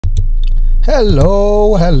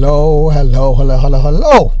Hello, hello, hello, hello, hello,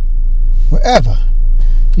 hello. Wherever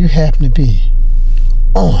you happen to be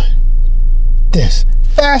on this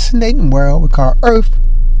fascinating world we call Earth,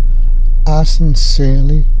 I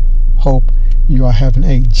sincerely hope you are having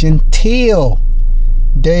a genteel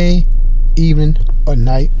day, evening, or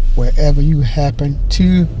night, wherever you happen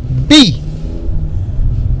to be.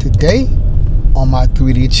 Today, on my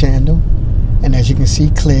 3D channel, and as you can see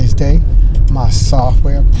clear as day, my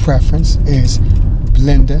software preference is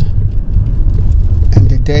Blender, and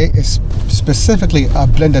today is specifically a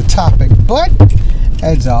Blender topic. But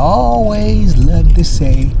as I always love to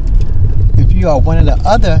say, if you are one of the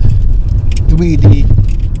other 3D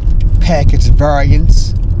package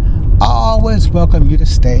variants, I always welcome you to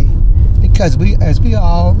stay, because as we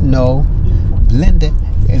all know, Blender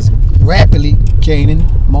is rapidly gaining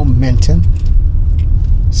momentum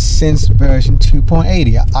since version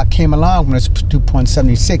 2.80. I came along when it was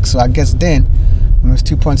 2.76, so I guess then when it was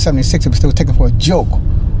 2.76 it was still taken for a joke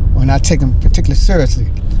or not taken particularly seriously.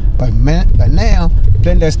 But now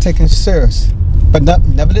Blender is taken serious. But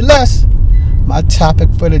nevertheless, my topic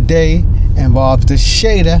for today involves the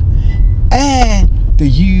shader and the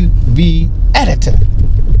UV editor.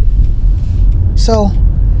 So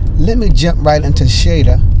let me jump right into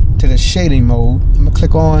the shading mode. I'm gonna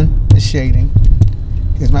click on the shading.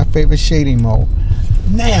 Here's my favorite shading mode.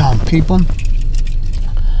 Now, people,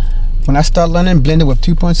 when I started learning Blender with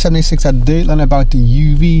 2.76, I did learn about the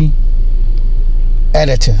UV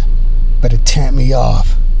editor, but it turned me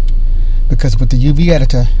off, because with the UV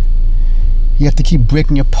editor, you have to keep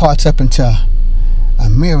breaking your parts up into a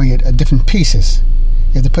myriad of different pieces.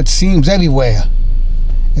 You have to put seams everywhere.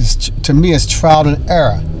 To me, it's trial and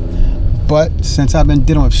error. But since I've been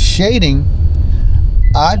dealing with shading,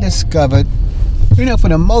 I discovered, for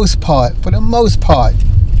the most part,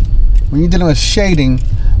 when you're dealing with shading,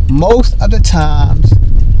 most of the times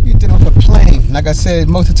you're dealing with a plane. Like I said,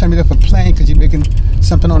 most of the time you're dealing with a plane because you're making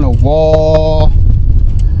something on a wall.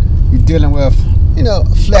 You're dealing with,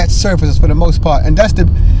 flat surfaces for the most part. And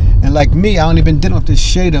like me, I only been dealing with this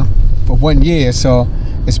shader for 1 year, so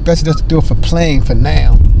it's best just to do it for plane for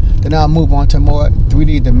now. Then I'll move on to more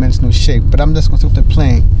 3D dimensional shape. But I'm just going to do the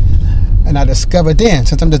plane. And I discovered then,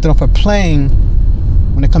 since I'm just doing it for plane,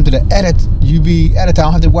 when it comes to the UV editor, I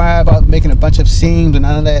don't have to worry about making a bunch of seams and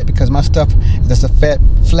none of that, because my stuff is just a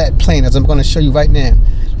flat plane, as I'm going to show you right now.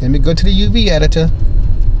 Let me go to the UV editor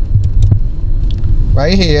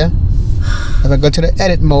right here. If I go to the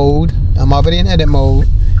edit mode, I'm already in edit mode.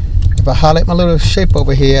 If I highlight my little shape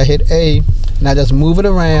over here, I hit A, and I just move it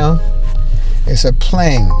around, it's a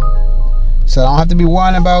plane. So I don't have to be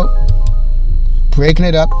worrying about breaking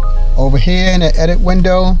it up. Over here in the edit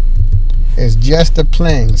window, it's just a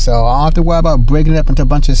plane, so I don't have to worry about breaking it up into a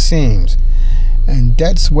bunch of seams. And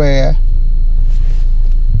that's where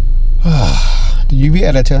the UV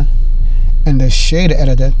editor and the shader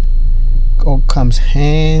editor comes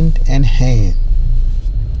hand in hand.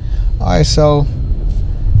 Alright, so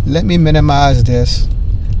let me minimize this.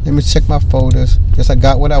 Let me check my folders. Yes, I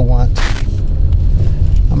got what I want.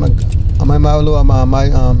 I'm in my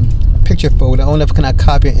little picture folder. Only if can I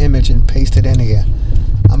copy an image and paste it in here.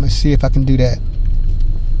 I'm gonna see if I can do that.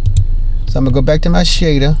 So I'm gonna go back to my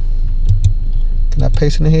shader. Can I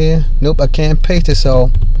paste it in here? Nope, I can't paste it, so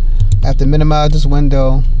I have to minimize this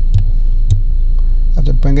window. I have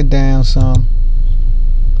to bring it down some.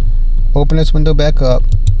 Open this window back up.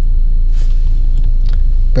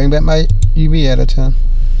 Bring back my UV editor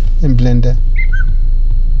in Blender.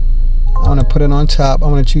 I want to put it on top. I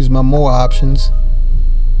want to choose my more options.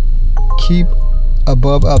 Keep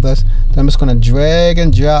above others. Then I'm just going to drag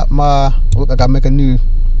and drop my, I gotta make a new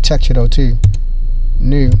texture though too.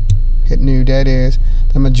 New, hit new, that is.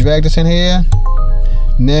 Then I'm going to drag this in here.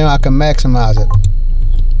 Now I can maximize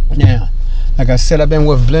it. Now, like I said, I've been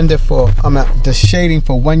with Blender the shading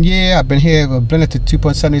for 1 year. I've been here with Blender to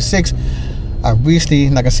 2.76. I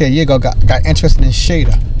recently, like I said, a year ago, got interested in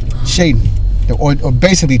shading, or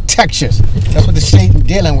basically textures. That's what the shading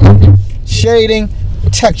dealing with. Shading,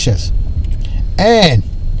 textures. And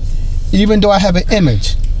even though I have an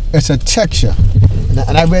image, it's a texture.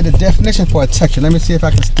 And I read the definition for a texture. Let me see if I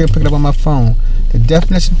can still pick it up on my phone. The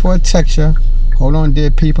definition for a texture. Hold on, dear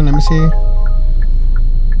people. Let me see.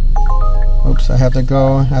 Oops, I have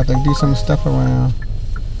to do some stuff around.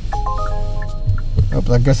 Oops,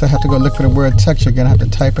 I guess I have to go look for the word texture again. I have to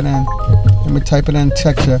type it in. Let me type it in,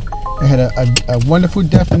 texture. It had a wonderful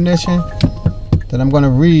definition that I'm going to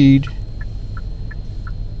read,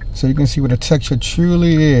 so you can see what a texture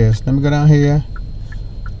truly is. Let me go down here.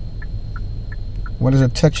 What is a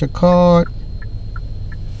texture called?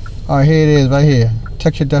 Oh, here it is right here.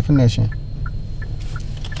 Texture definition.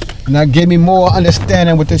 And that gave me more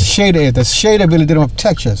understanding what the shader is. The shader really dealing with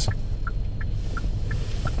textures.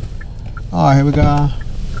 Alright, here we go.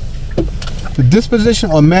 The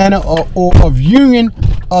disposition or manner or of union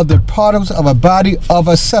of the particles of a body of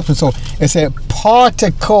a substance. So it said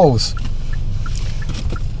particles.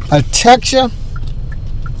 A texture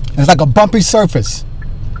is like a bumpy surface.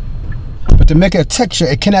 But to make it a texture,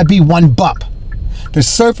 it cannot be one bump. The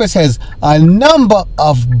surface has a number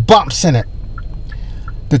of bumps in it.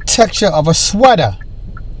 The texture of a sweater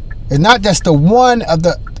is not just the one of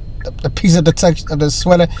the piece of the texture of the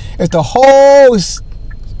sweater. It's the whole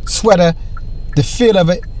sweater, the feel of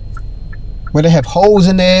it, where they have holes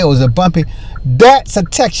in there or is it bumpy. That's a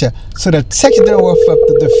texture. So the texture there will reflect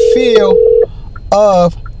the feel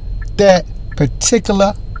of that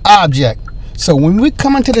particular object. So when we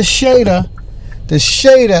come into the shader,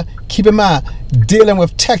 keep in mind, dealing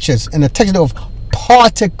with textures and the texture of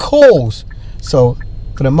particles. So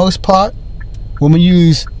for the most part, when we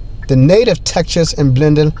use the native textures in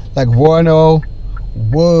blending, like Royal,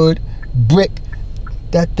 wood, brick,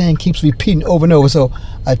 that thing keeps repeating over and over. So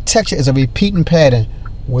a texture is a repeating pattern,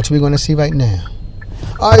 which we're going to see right now.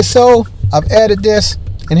 Alright, so I've added this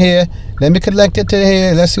in here. Let me collect it to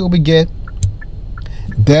here. Let's see what we get.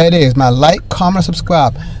 There it is. My like, comment,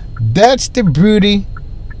 subscribe. That's the beauty.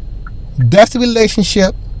 That's the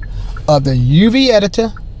relationship of the UV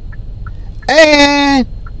editor and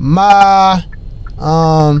my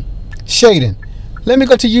shading. Let me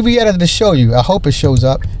go to UV editor to show you. I hope it shows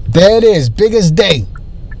up. There it is, big as day.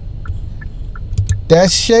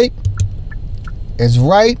 That shape is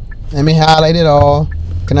right. Let me highlight it all.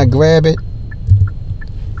 Can I grab it?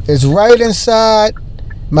 It's right inside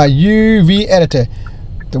my UV editor.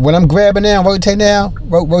 When I'm grabbing now, rotating now,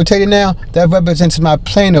 that represents my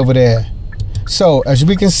plane over there. So as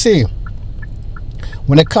we can see,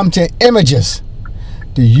 when it comes to images,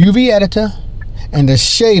 the UV editor and the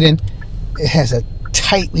shading, it has a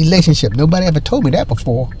tight relationship. Nobody ever told me that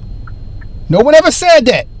before. No one ever said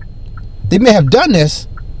that. They may have done this,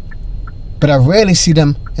 but I rarely see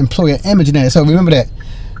them employ an image in there. So remember that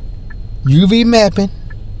UV mapping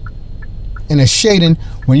and the shading,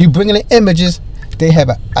 when you bring in the images, they have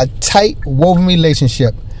a tight woven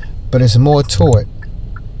relationship, but there's more to it.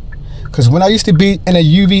 Because when I used to be in a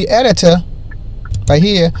UV editor, right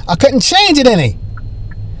here, I couldn't change it any.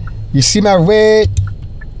 You see my red,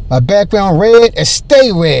 my background red, it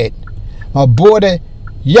stayed red. My border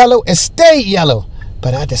yellow, it stayed yellow.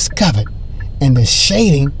 But I discovered in the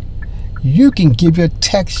shading, you can give your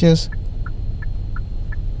textures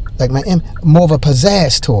like more of a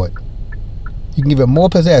pizzazz to it. You can give it more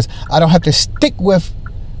pizzazz. I don't have to stick with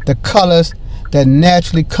the colors that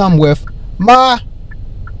naturally come with my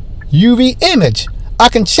UV image. I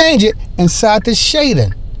can change it inside the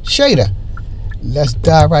shader. Let's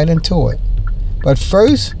dive right into it. But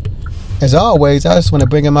first, as always, I just want to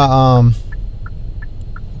bring in my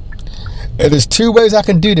there's two ways I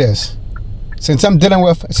can do this. Since I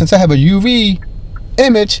have a UV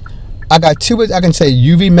image, I got two ways. I can say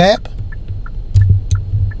UV map.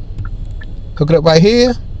 Hook it up right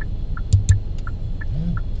here.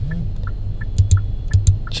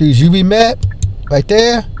 Choose UV map right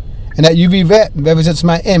there, and that UV map represents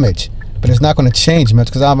my image. But it's not going to change much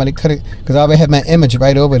because I already cut it. Because I already have my image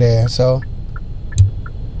right over there. So,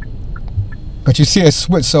 but you see a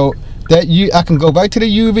switch. So that I can go right to the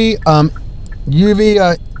UV.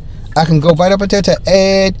 I can go right up there to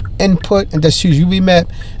add input and just choose UV map,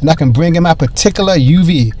 and I can bring in my particular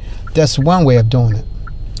UV. That's one way of doing it.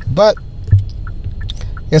 But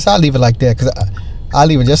yes, I'll leave it like that because I'll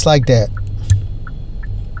leave it just like that.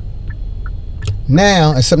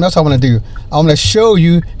 Now, and something else I want to do. I want to show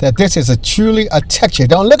you that this is truly a texture. It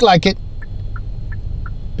don't look like it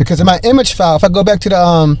because in my image file, if I go back to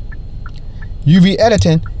the UV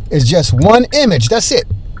editing, it's just one image. That's it,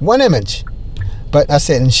 one image. But I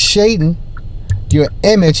said in shading, your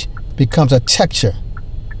image becomes a texture,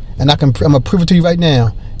 and I'm gonna prove it to you right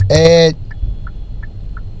now. Add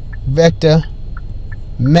vector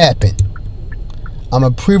mapping. I'm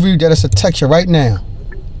gonna prove you that it's a texture right now.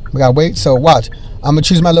 We gotta wait. So watch. I'm gonna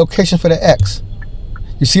choose my location for the X.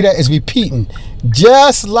 You see that it's repeating,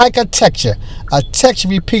 just like a texture. A texture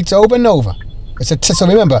repeats over and over. It's a so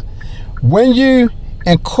remember, when you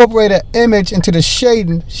incorporate an image into the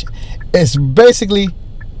shading, it's basically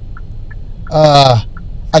a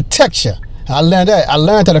texture. I learned that. I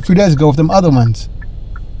learned that a few days ago with them other ones.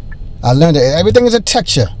 I learned that everything is a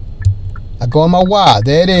texture. I go on my Y.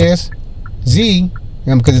 There it is. Z.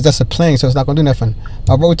 Because it's just a plane, so it's not going to do nothing.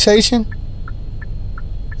 My rotation,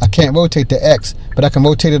 I can't rotate the X, but I can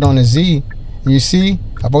rotate it on the Z. And you see,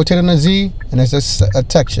 I rotate on the Z, and it's just a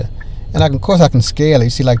texture. And of course I can scale it, you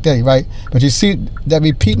see, like that, right? But you see that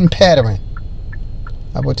repeating pattern.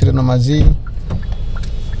 I rotate it on my Z.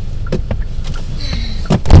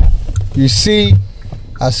 You see,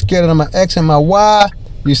 I scale it on my X and my Y.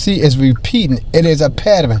 You see, it's repeating. It is a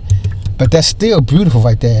pattern. But that's still beautiful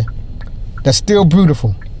right there. That's still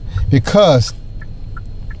beautiful. Because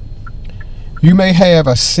you may have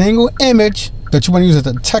a single image that you want to use as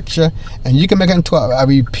a texture, and you can make it into a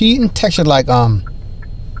repeating texture, like I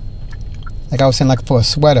was saying, like for a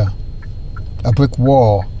sweater, a brick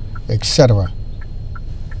wall, etc.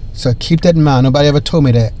 So keep that in mind. Nobody ever told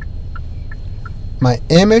me that. My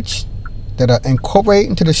image that I incorporate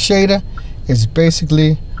into the shader is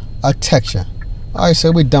basically a texture. Alright,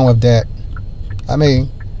 so we're done with that. I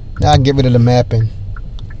mean, now I can get rid of the mapping.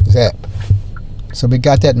 Zap. So we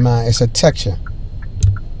got that in mind. It's a texture.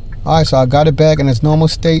 Alright, so I got it back in its normal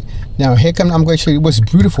state. Now here comes, I'm going to show you what's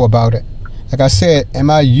beautiful about it. Like I said, in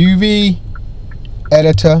my UV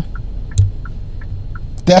editor,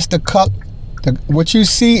 that's the cut. What you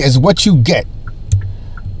see is what you get.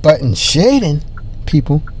 But in shading,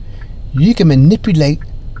 people, you can manipulate.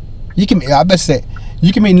 You can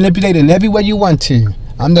manipulate in every way you want to.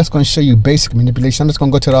 I'm just going to show you basic manipulation. I'm just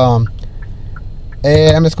going to go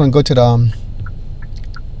to the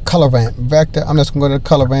color ramp vector. I'm just going to go to the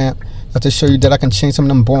color ramp just to show you that I can change some of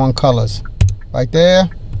them boring colors. Right there.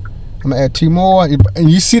 I'm going to add 2 more.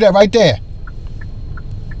 And you see that right there.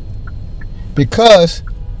 Because,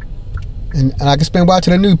 and I can explain why to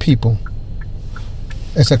the new people.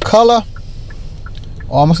 It's a color,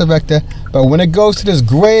 almost a vector, but when it goes to this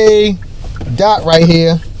gray dot right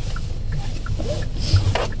here,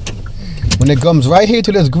 when it comes right here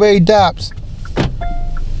to this gray dots,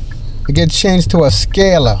 it gets changed to a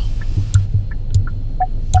scalar.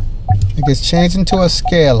 It gets changed into a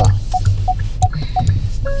scalar.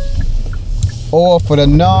 Or for the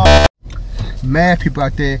non-math people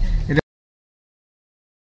out there,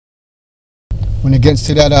 when it gets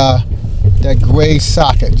to that gray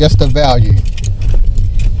socket, just the value,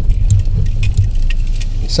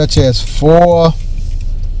 such as 4,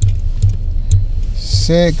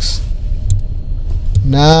 6,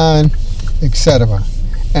 9, etc.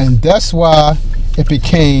 And that's why it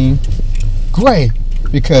became gray,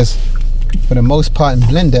 because for the most part in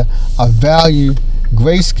Blender, a value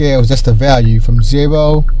grayscale is just a value from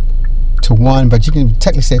 0 to 1, but you can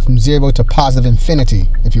technically say from 0 to positive infinity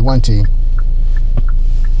if you want to.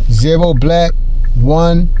 0 black,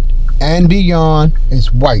 1 and beyond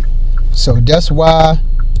is white. So that's why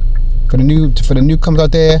for the newcomers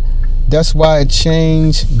out there, that's why it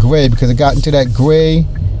changed gray, because it got into that gray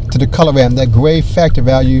to the color ramp, that gray factor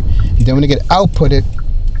value. And then when they get outputted,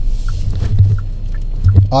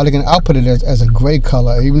 all they can output it as a gray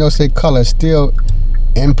color. Even though it say color, still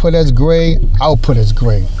input as gray, output as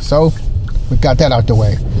gray. So we got that out the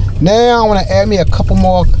way. Now I want to add me a couple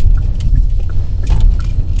more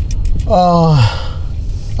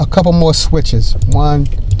switches. 1,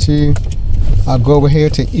 2. I'll go over here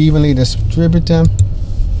to evenly distribute them.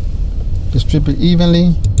 Distribute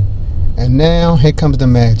evenly. And now here comes the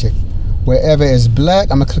magic. Wherever it's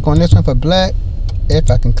black, I'm gonna click on this one for black.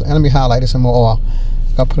 If I can, let me highlight it some more.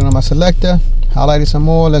 I'll put it on my selector, highlight it some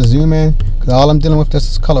more. Let's zoom in, because all I'm dealing with this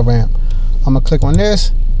is color ramp. I'm gonna click on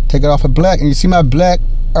this, take it off of black, and you see my black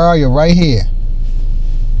area right here.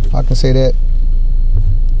 If I can say that.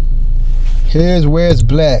 Here's where it's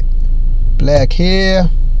black. Black here.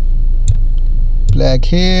 Black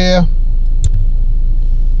here.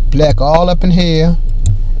 Black all up in here.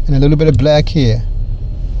 And a little bit of black here.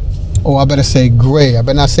 Oh, I better say gray. I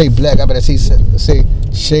better not say black. I better say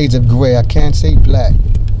shades of gray. I can't say black,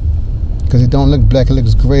 because it don't look black. It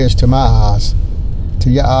looks grayish to my eyes. To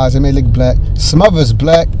your eyes, it may look black. Some of it's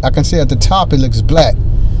black. I can say at the top it looks black,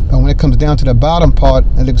 but when it comes down to the bottom part,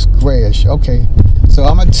 it looks grayish. Okay, so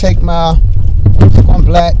I'm gonna take my click on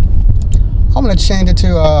black. I'm gonna change it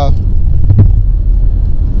to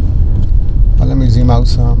let me zoom out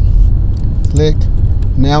some. Click.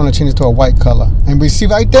 Now I'm gonna change it to a white color, and we see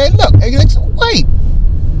right there. Look, it looks white.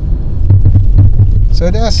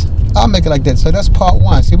 So that's, I'll make it like that. So that's part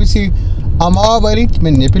 1. See, we see I'm already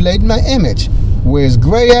manipulating my image. Where's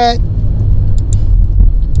gray at?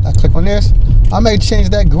 I click on this. I may change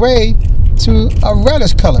that gray to a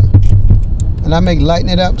reddish color, and I may lighten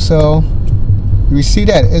it up so you see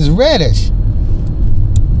that it's reddish.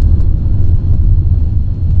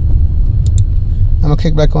 I'm gonna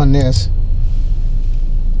click back on this.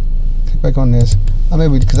 Back on this. I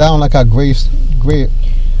maybe because I don't like how gray.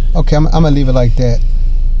 Okay, I'm gonna leave it like that.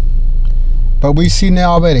 But we see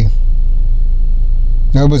now already.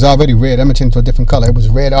 No, it was already red. I'm gonna change to a different color. It was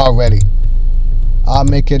red already. I'll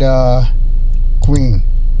make it green.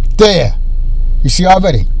 There. You see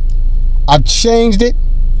already? I've changed it.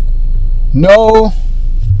 No.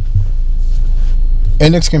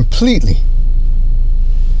 It looks completely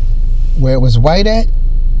where it was white at.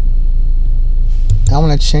 I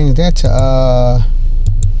want to change that to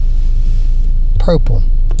purple.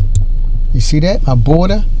 You see that? My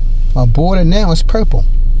border now is purple.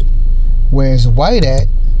 Where it's white at,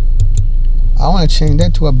 I want to change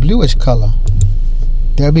that to a bluish color.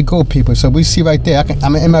 There we go, people. So we see right there.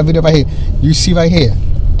 I'm in my video right here. You see right here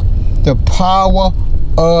the power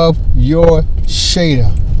of your shader.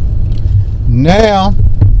 Now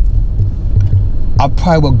I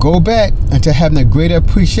probably will go back into having a greater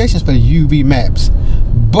appreciation for the UV maps.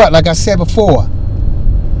 But like I said before,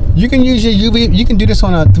 you can use your UV. You can do this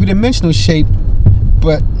on a 3-dimensional shape,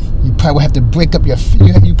 but you probably will have to break up your.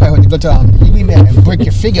 You probably have to go to UV map and break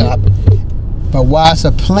your figure up. But while it's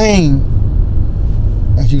a plane,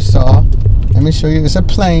 as you saw, let me show you. It's a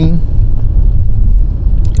plane.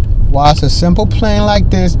 While it's a simple plane like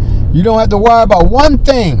this, you don't have to worry about one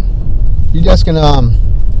thing. You just can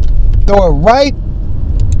throw it right.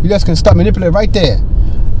 You just can start manipulating right there.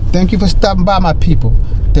 Thank you for stopping by, my people,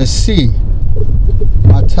 to see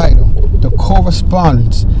my title, the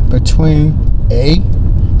correspondence between A,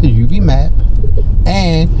 the UV map,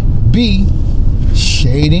 and B,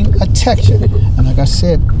 shading a texture. And like I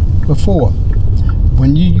said before,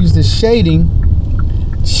 when you use the shading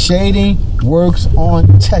works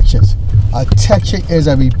on textures. A texture is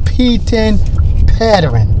a repeating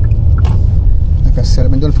pattern. Like I said,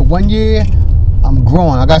 I've been doing it for 1 year. I'm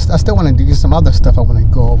growing. I still want to do some other stuff I want to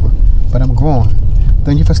go over, but I'm growing.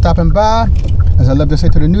 Thank you for stopping by. As I love to say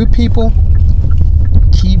to the new people,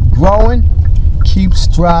 keep growing, keep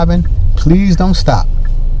striving. Please don't stop.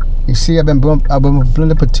 You see, I've been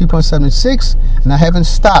blending for 2.76, and I haven't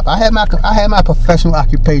stopped. I had my professional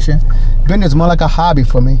occupation. Blender is more like a hobby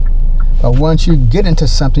for me. But once you get into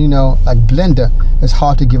something, you know, like Blender, it's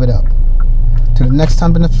hard to give it up. Till the next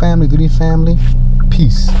time in the family, Duty family,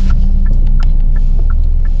 peace.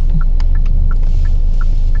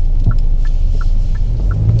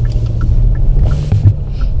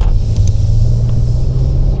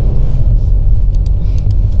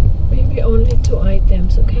 Maybe only 2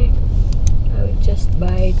 items, okay? I will just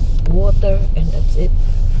buy water and that's it.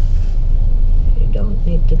 You don't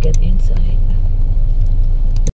need to get inside.